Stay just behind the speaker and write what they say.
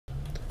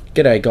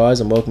G'day guys,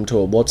 and welcome to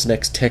a What's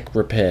Next Tech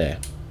Repair.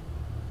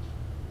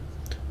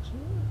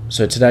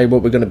 So today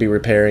what we're going to be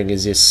repairing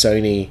is this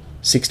Sony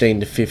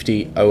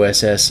 1650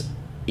 OSS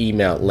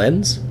E-mount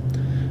lens.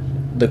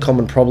 The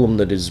common problem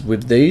that is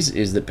with these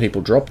is that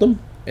people drop them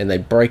and they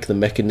break the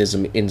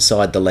mechanism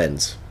inside the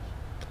lens.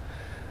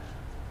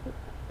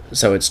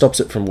 So it stops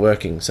it from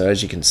working. So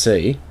as you can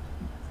see,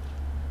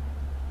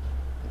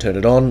 turn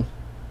it on,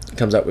 it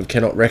comes up with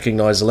cannot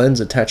recognize the lens,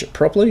 attach it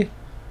properly.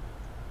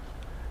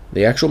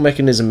 The actual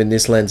mechanism in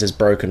this lens is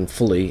broken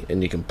fully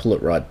and you can pull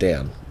it right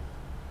down.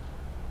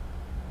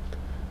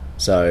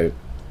 So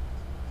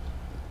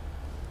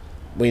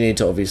we need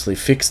to obviously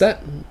fix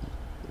that.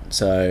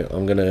 So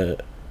I'm going to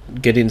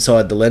get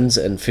inside the lens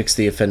and fix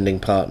the offending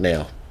part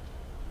now.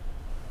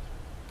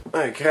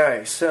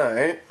 Okay,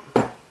 so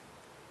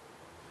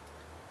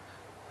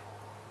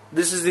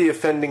this is the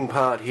offending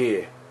part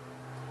here.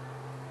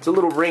 It's a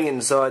little ring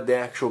inside the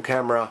actual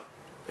camera,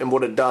 and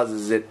what it does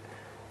is it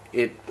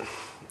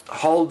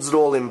holds it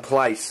all in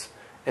place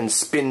and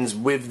spins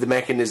with the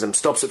mechanism,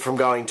 stops it from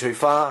going too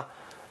far,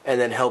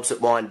 and then helps it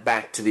wind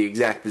back to the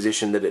exact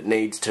position that it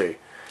needs to.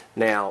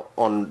 Now,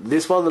 on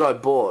this one that I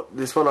bought, on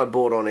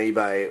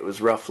eBay, it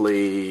was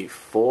roughly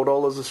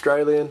 $4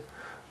 Australian,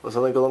 or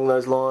something along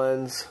those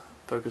lines.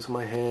 Focus on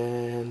my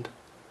hand.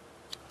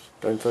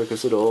 Don't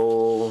focus at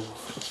all.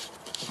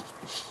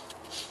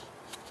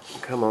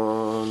 Come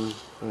on.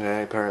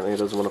 Okay, apparently it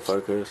doesn't want to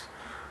focus.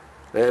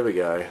 There we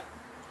go.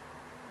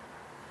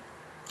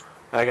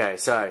 Okay,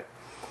 so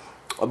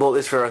I bought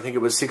this for, I think it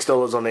was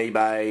 $6 on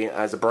eBay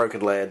as a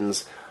broken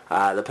lens.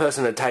 The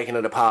person had taken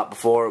it apart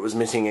before, it was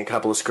missing a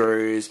couple of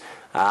screws,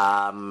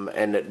 and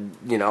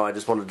I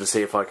just wanted to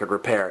see if I could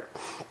repair it.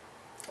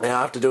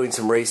 Now, after doing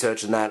some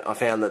research and that, I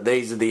found that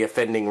these are the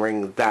offending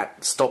ring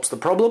that stops the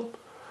problem.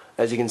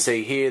 As you can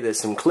see here, there's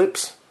some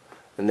clips,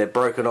 and they're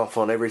broken off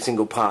on every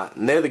single part.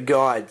 And they're the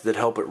guides that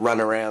help it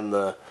run around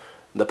the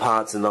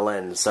parts in the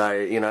lens.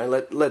 So,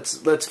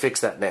 let's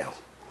fix that now.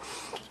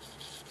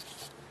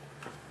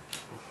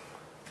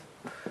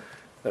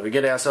 So we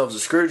get ourselves a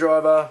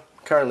screwdriver.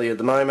 Currently at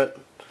the moment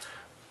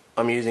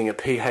I'm using a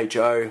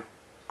PHO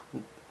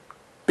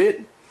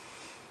bit,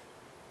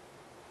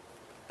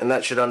 and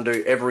that should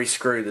undo every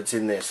screw that's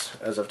in this,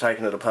 as I've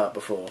taken it apart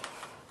before.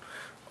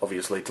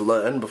 Obviously to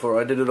learn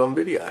before I did it on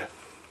video.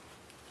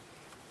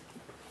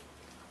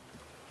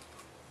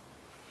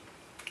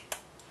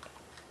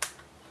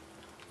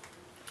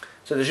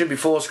 So there should be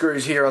 4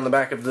 screws here on the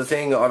back of the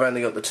thing. I've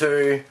only got the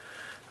 2.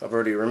 I've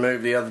already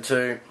removed the other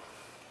 2.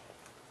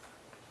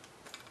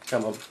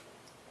 Come on.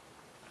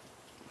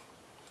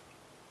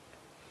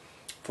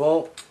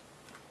 4.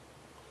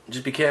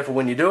 Just be careful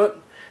when you do it.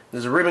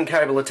 There's a ribbon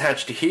cable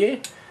attached to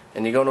here,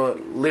 and you're going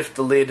to lift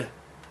the lid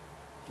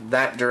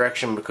that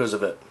direction because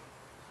of it.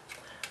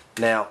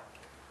 Now,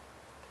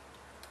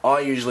 I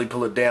usually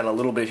pull it down a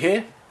little bit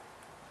here.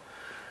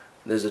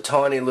 There's a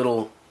tiny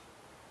little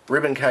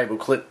ribbon cable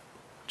clip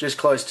just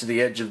close to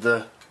the edge of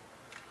the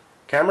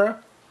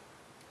camera.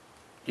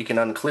 You can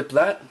unclip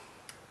that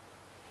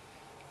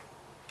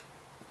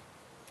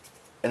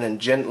and then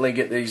gently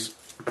get these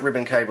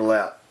ribbon cable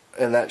out,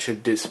 and that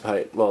should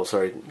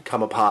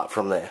come apart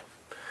from there.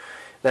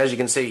 Now, as you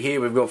can see here,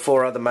 we've got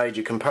 4 other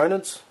major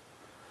components.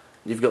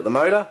 You've got the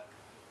motor,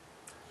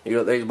 you've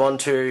got these 1,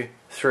 2,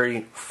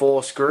 3,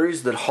 4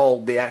 screws that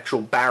hold the actual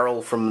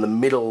barrel from the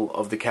middle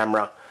of the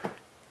camera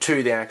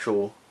to the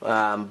actual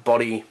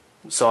body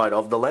side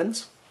of the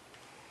lens.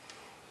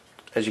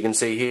 As you can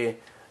see here,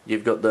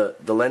 you've got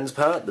the lens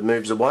part that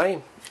moves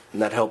away,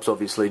 and that helps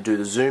obviously do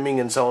the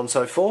zooming and so on and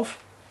so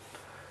forth.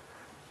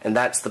 And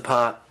that's the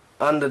part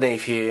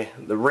underneath here,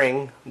 the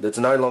ring, that's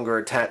no longer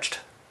attached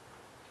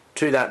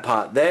to that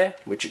part there,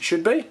 which it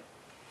should be.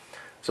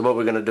 So what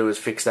we're going to do is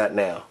fix that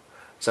now.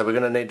 So we're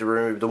going to need to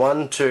remove the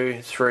 1, 2,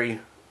 3,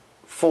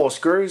 4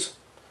 screws,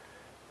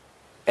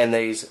 and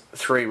these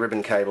 3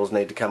 ribbon cables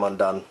need to come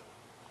undone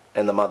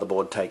and the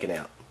motherboard taken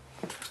out.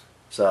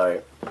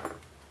 So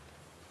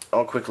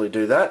I'll quickly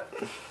do that.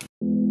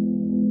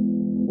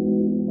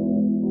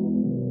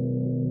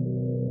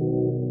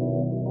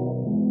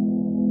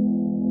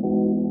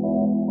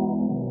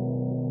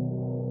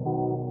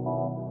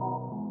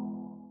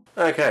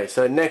 Okay,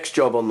 so next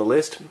job on the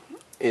list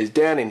is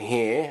down in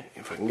here.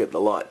 If I can get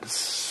the light to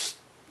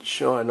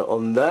shine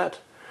on that,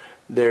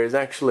 there is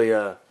actually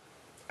a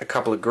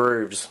couple of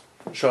grooves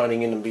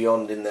shining in and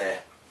beyond in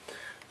there.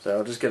 So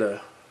I'll just get a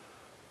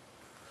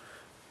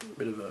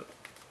bit of a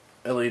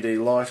LED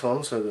light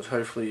on so that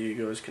hopefully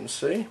you guys can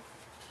see.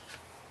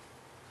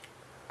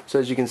 So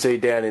as you can see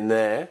down in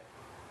there,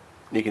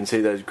 you can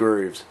see those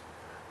grooves.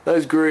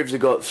 Those grooves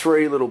have got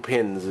 3 little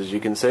pins, as you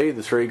can see,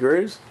 the 3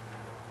 grooves.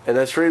 And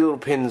those 3 little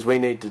pins, we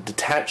need to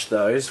detach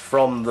those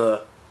from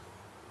the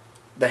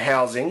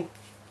housing.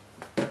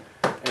 And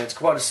it's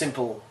quite a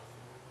simple,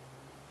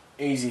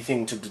 easy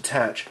thing to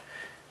detach.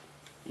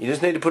 You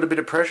just need to put a bit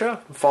of pressure,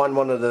 find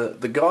one of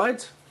the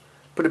guides,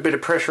 put a bit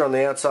of pressure on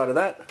the outside of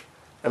that,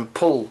 and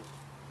pull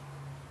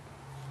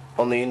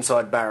on the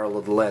inside barrel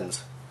of the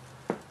lens.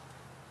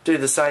 Do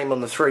the same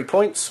on the 3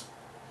 points,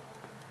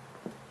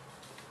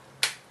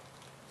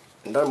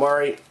 And don't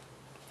worry,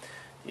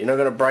 you're not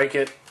going to break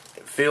it.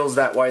 It feels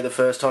that way the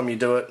first time you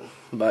do it,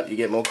 but you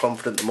get more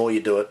confident the more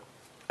you do it.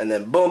 And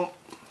then boom,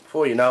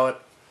 before you know it,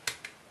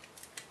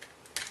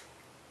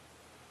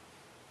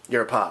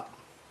 you're apart.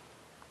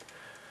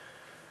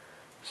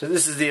 So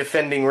this is the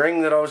offending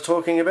ring that I was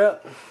talking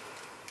about.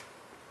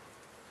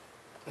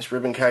 This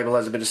ribbon cable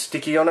has a bit of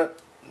sticky on it.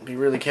 Be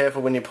really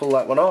careful when you pull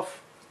that one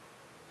off.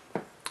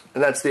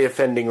 And that's the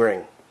offending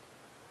ring.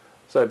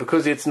 So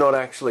because it's not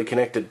actually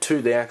connected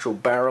to the actual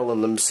barrel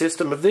and the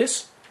system of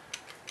this,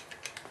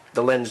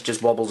 the lens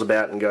just wobbles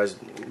about and goes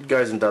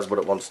and does what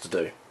it wants to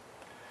do.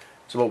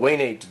 So what we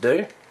need to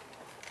do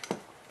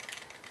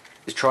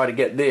is try to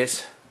get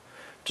this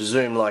to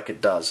zoom like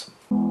it does.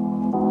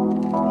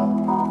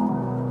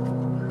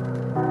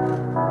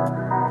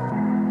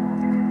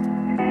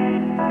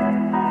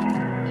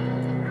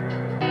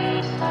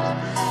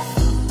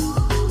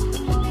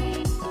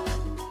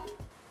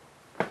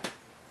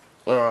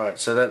 Alright,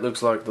 so that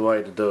looks like the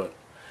way to do it.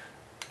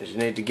 Is you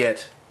need to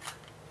get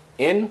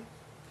in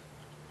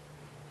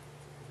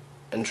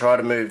and try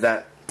to move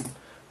that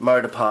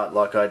motor part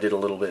like I did a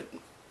little bit.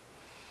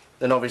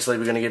 Then obviously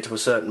we're going to get to a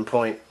certain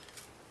point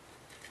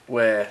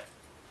where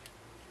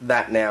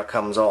that now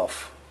comes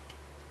off.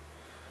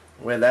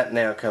 Where that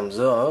now comes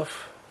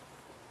off,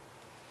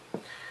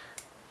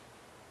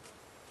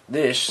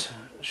 this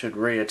should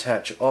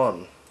reattach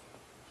on.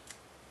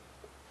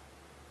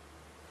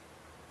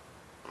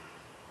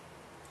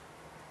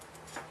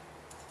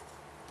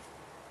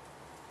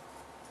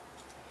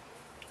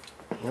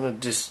 I'm going to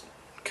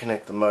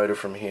disconnect the motor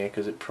from here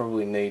because it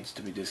probably needs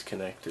to be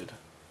disconnected.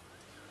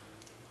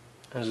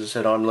 As I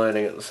said, I'm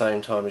learning at the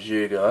same time as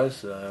you guys,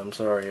 so I'm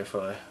sorry if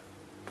I'm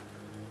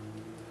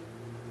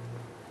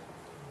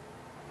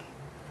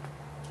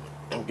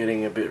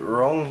getting a bit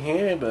wrong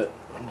here, but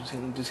I'm just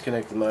going to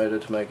disconnect the motor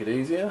to make it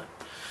easier.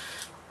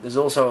 There's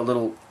also a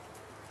little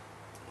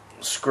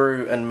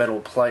screw and metal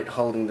plate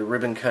holding the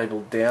ribbon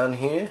cable down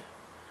here.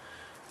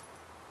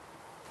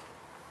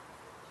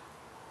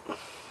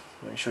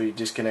 Make sure you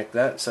disconnect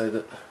that so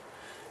that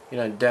you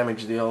don't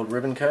damage the old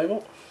ribbon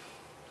cable.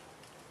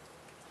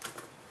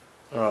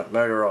 Alright,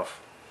 motor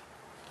off.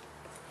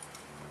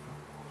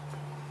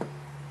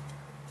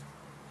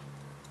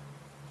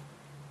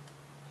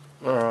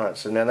 Alright,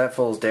 so now that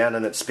falls down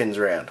and it spins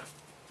around.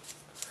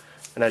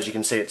 And as you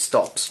can see, it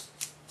stops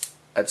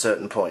at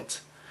certain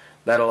points.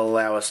 That'll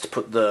allow us to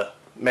put the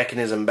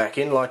mechanism back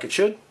in like it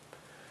should,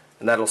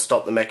 and that'll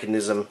stop the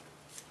mechanism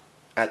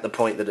at the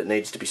point that it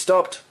needs to be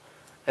stopped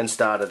and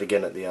start it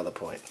again at the other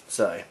point.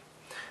 So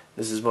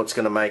this is what's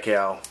going to make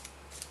our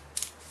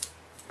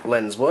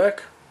lens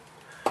work.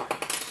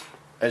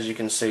 As you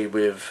can see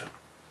with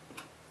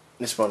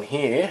this one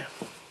here,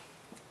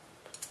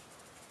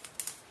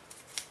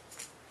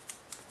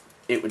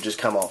 it would just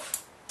come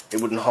off.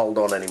 It wouldn't hold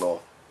on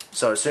anymore.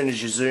 So as soon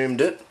as you zoomed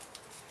it,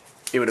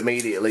 it would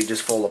immediately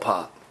just fall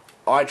apart.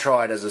 I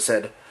tried, as I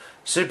said,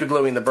 super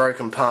gluing the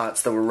broken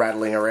parts that were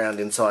rattling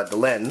around inside the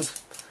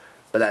lens,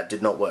 but that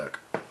did not work.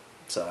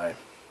 So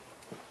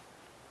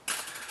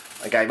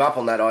I gave up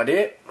on that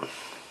idea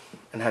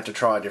and had to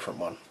try a different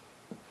one.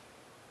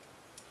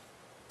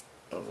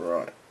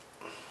 Alright.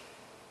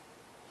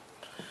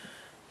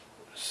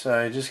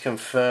 So just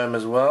confirm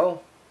as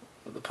well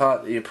that the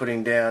part that you're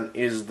putting down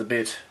is the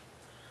bit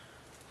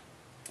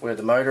where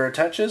the motor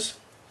attaches,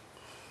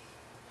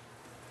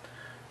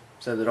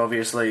 so that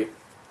obviously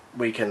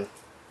we can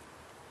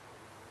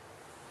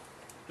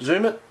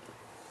zoom it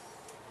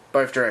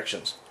both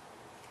directions.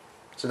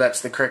 So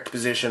that's the correct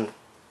position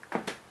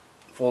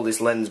for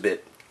this lens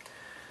bit.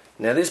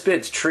 Now this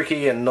bit's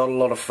tricky and not a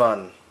lot of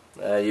fun.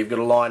 You've got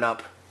to line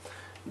up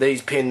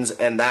these pins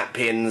and that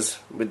pins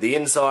with the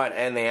inside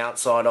and the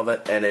outside of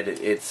it, and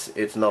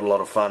it's not a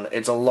lot of fun.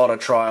 It's a lot of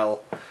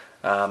trial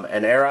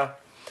and error,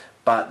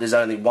 but there's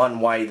only one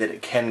way that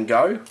it can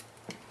go.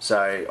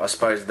 So I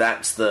suppose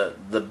that's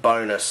the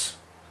bonus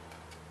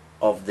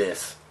of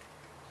this,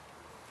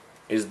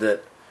 is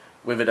that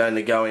with it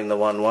only going the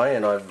one way,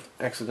 and I've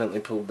accidentally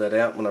pulled that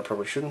out when I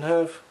probably shouldn't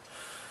have.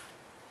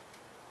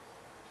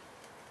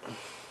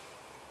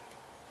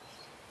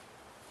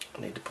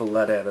 I need to pull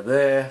that out of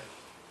there.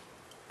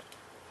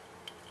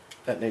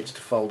 That needs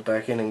to fold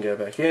back in and go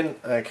back in.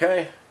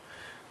 Okay,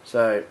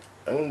 so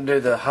I'm going to do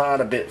the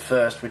harder bit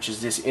first, which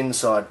is this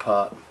inside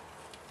part.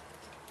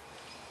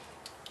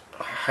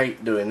 I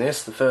hate doing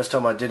this. The first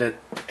time I did it,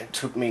 it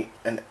took me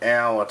an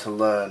hour to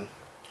learn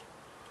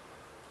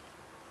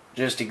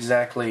just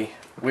exactly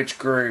which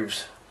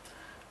grooves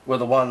were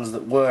the ones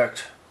that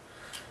worked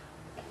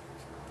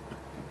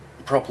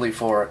properly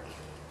for it,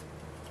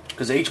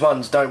 because each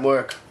ones don't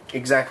work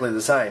exactly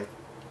the same.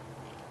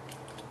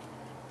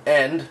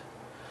 And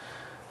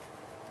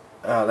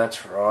oh,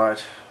 that's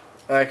right.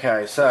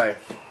 Okay, so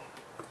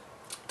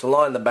to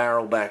line the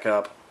barrel back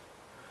up,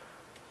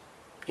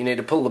 you need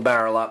to pull the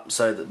barrel up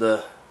so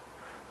that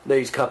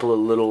these couple of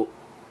little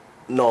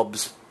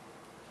knobs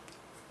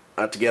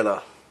are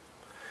together.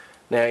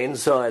 Now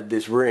inside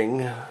this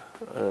ring, I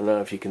don't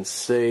know if you can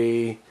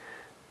see,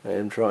 I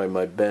am trying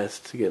my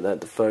best to get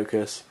that to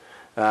focus.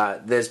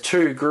 There's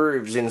 2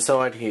 grooves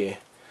inside here,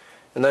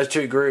 and those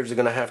 2 grooves are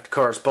going to have to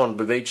correspond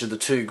with each of the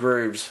 2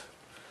 grooves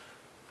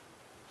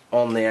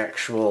on the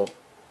actual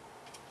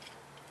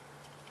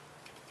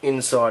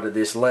inside of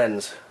this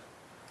lens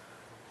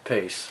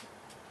piece.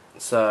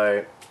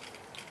 So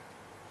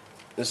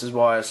this is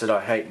why I said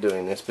I hate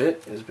doing this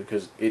bit, is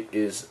because it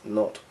is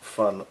not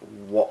fun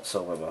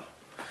whatsoever.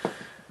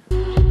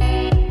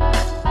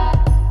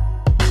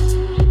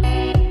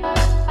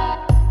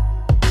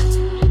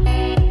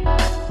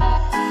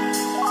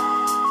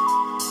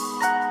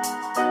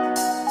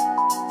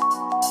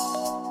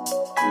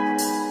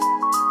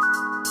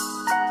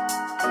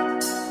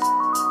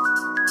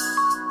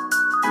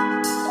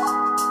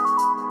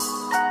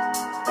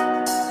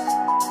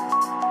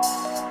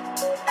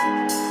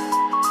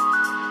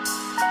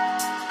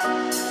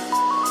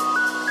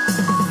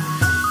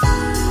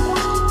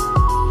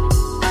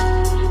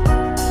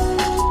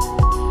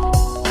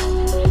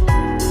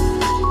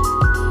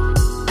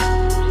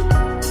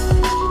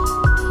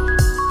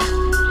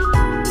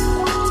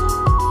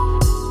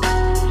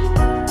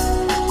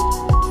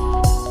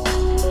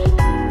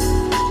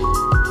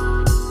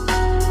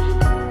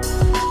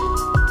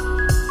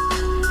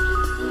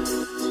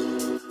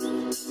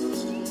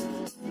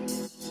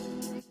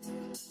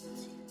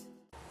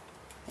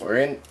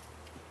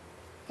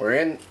 We're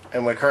in,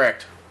 and we're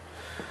correct.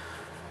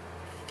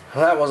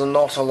 Well, that was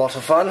not a lot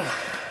of fun,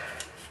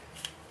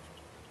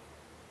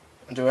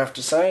 I do have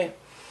to say.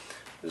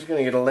 Just going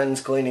to get a lens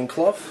cleaning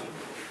cloth.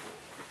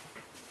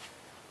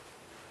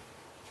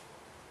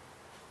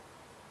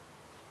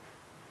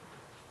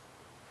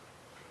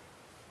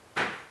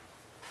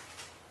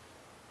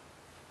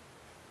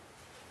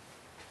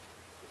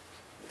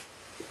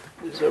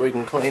 So we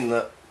can clean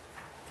the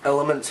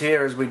elements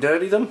here as we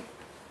dirty them.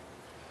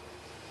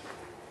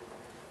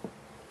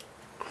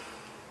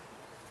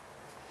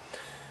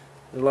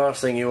 The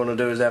last thing you want to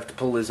do is have to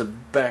pull this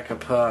back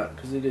apart,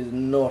 because it is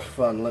not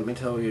fun, let me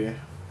tell you.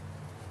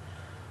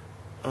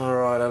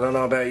 Alright, I don't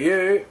know about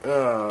you.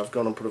 Oh, I've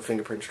gone and put a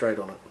fingerprint straight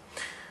on it.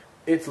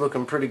 It's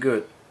looking pretty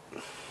good.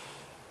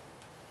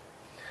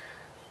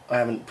 I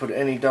haven't put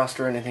any dust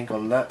or anything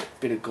on that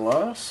bit of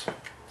glass,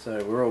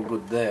 so we're all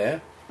good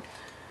there.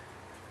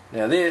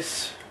 Now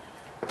this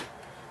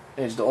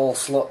needs to all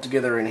slot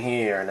together in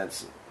here, and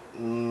it's,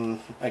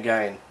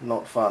 again,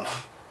 not fun.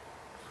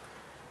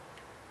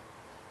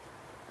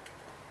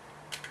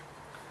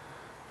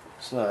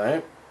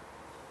 So,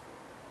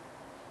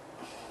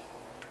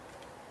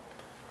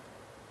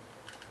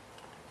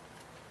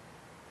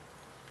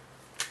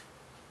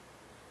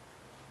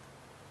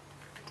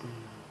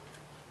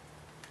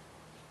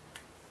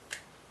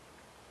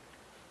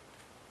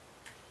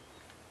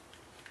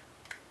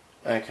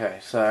 okay,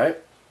 so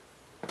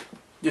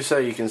just so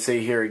you can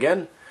see here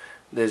again,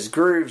 there's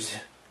grooves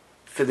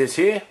for this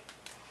here.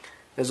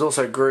 There's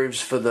also grooves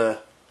for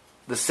the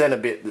center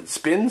bit that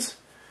spins,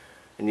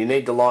 and you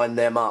need to line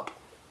them up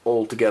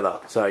all together.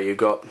 So you've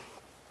got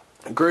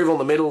a groove on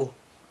the middle,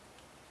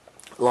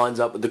 lines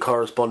up with the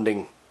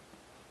corresponding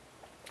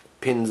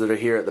pins that are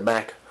here at the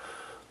back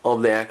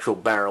of the actual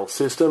barrel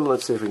system.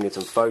 Let's see if we can get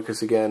some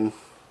focus again.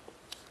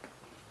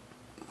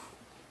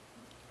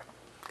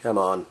 Come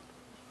on.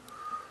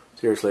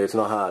 Seriously, it's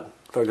not hard.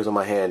 Focus on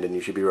my hand and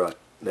you should be right.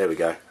 There we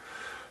go.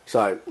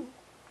 So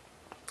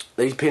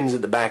these pins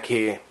at the back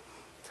here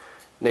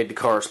need to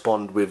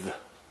correspond with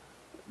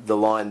the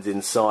lines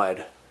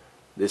inside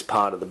this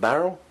part of the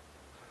barrel,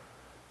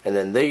 and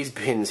then these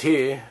pins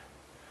here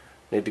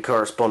need to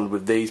correspond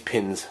with these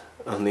pins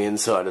on the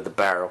inside of the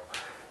barrel.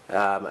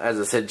 As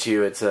I said to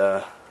you, it's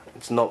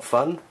not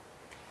fun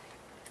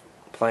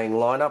playing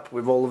lineup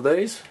with all of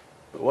these,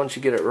 but once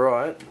you get it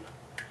right,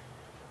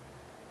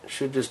 it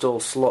should just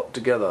all slot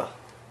together.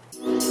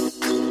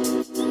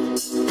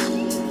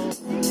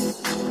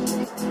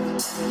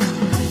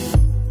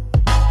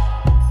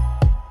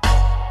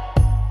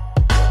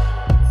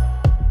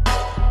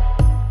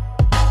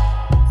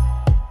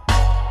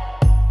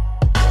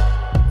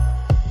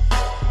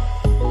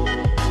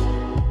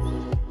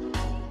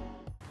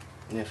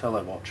 Yeah,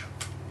 fellow watch.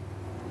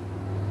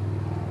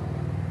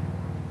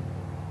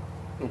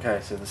 Okay,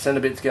 so the centre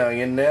bit's going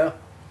in now.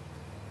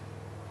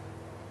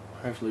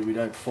 Hopefully we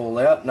don't fall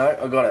out. No,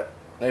 I got it.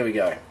 There we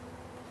go.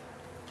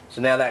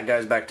 So now that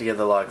goes back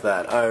together like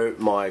that. Oh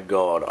my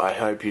god, I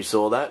hope you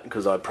saw that,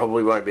 because I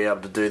probably won't be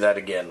able to do that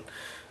again.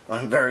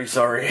 I'm very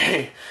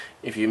sorry.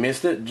 If you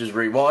missed it, just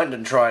rewind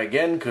and try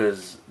again,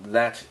 because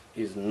that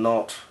is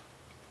not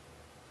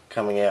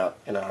coming out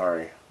in a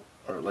hurry.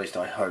 Or at least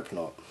I hope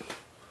not.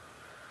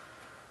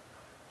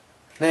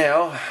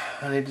 Now,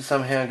 I need to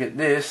somehow get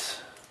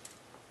this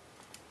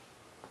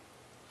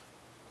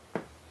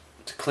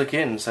to click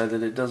in so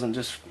that it doesn't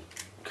just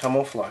come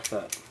off like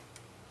that.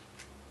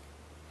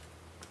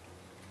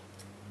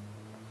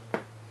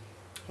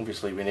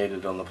 Obviously we need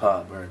it on the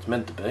part where it's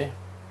meant to be.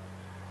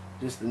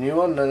 Just the new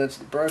one, then it's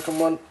the broken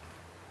one.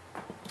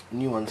 The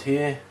new one's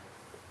here.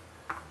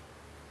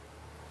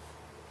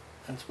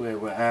 That's where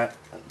we're at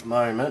the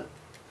moment.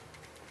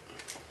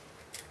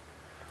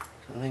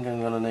 I think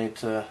I'm going to need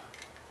to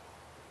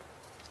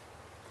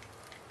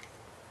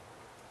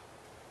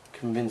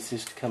convince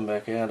this to come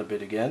back out a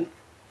bit again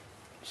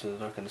so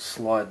that I can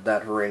slide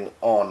that ring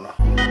on.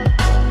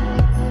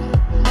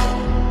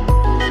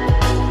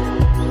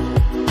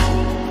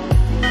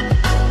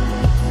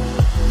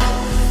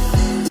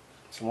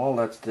 So while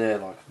that's there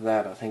like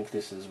that, I think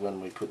this is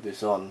when we put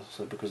this on,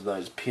 so because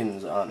those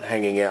pins aren't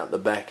hanging out the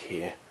back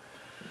here.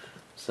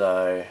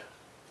 So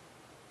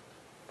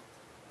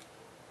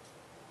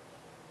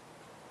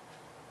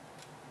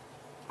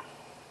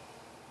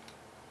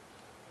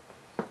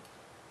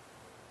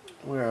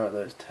where are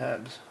those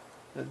tabs?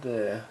 They're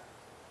there.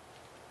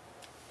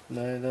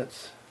 No,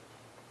 that's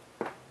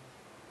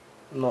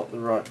not the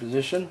right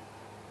position.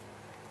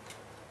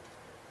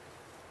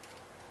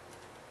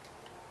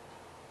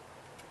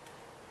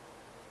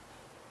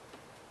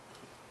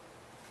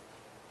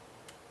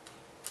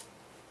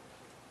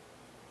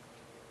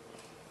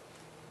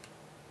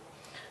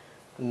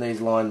 And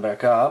these line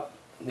back up.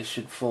 This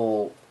should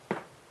fall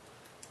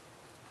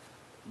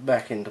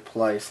back into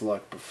place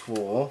like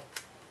before.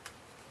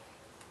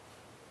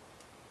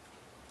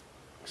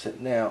 Except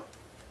now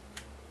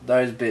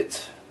those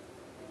bits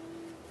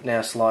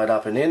now slide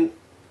up and in,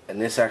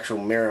 and this actual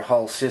mirror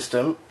hole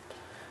system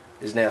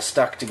is now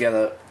stuck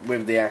together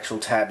with the actual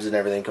tabs and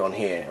everything on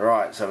here.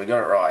 Right, so we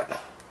got it right.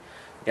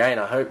 Again,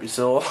 I hope you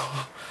saw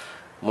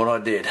what I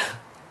did.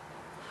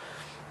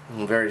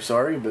 I'm very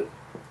sorry, but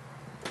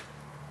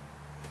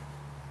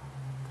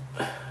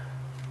this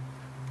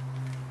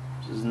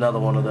is another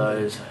one of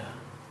those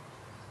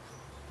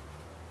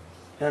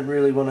don't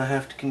really want to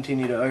have to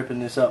continue to open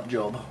this up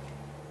job.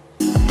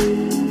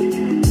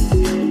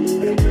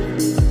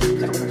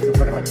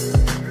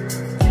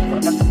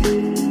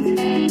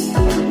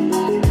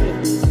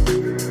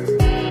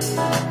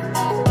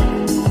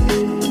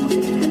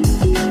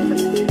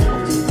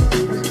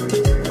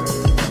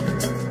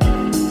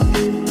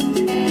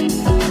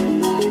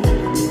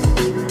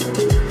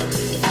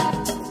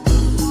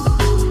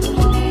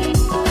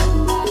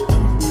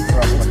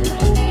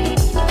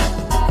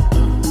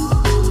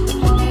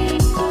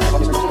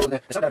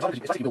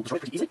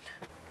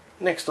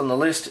 Next on the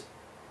list,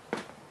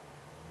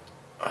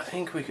 I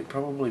think we could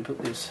probably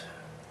put this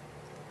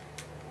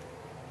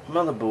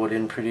motherboard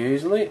in pretty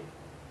easily.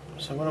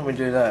 So why don't we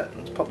do that?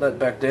 Let's pop that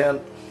back down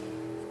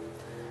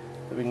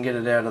so we can get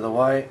it out of the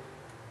way.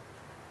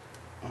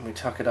 And we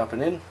tuck it up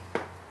and in.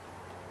 Get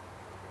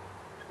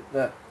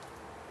that.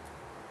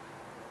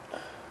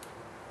 There's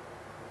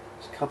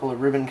a couple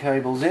of ribbon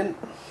cables in.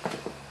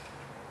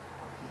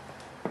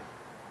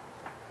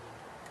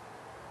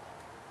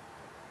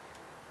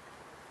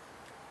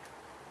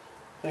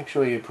 Make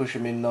sure you push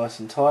them in nice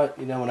and tight.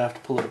 You don't want to have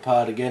to pull it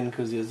apart again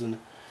because there's an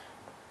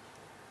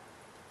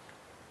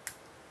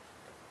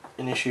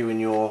issue in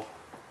your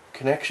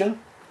connection.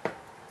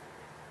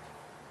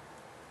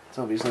 It's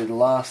obviously the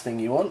last thing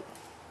you want.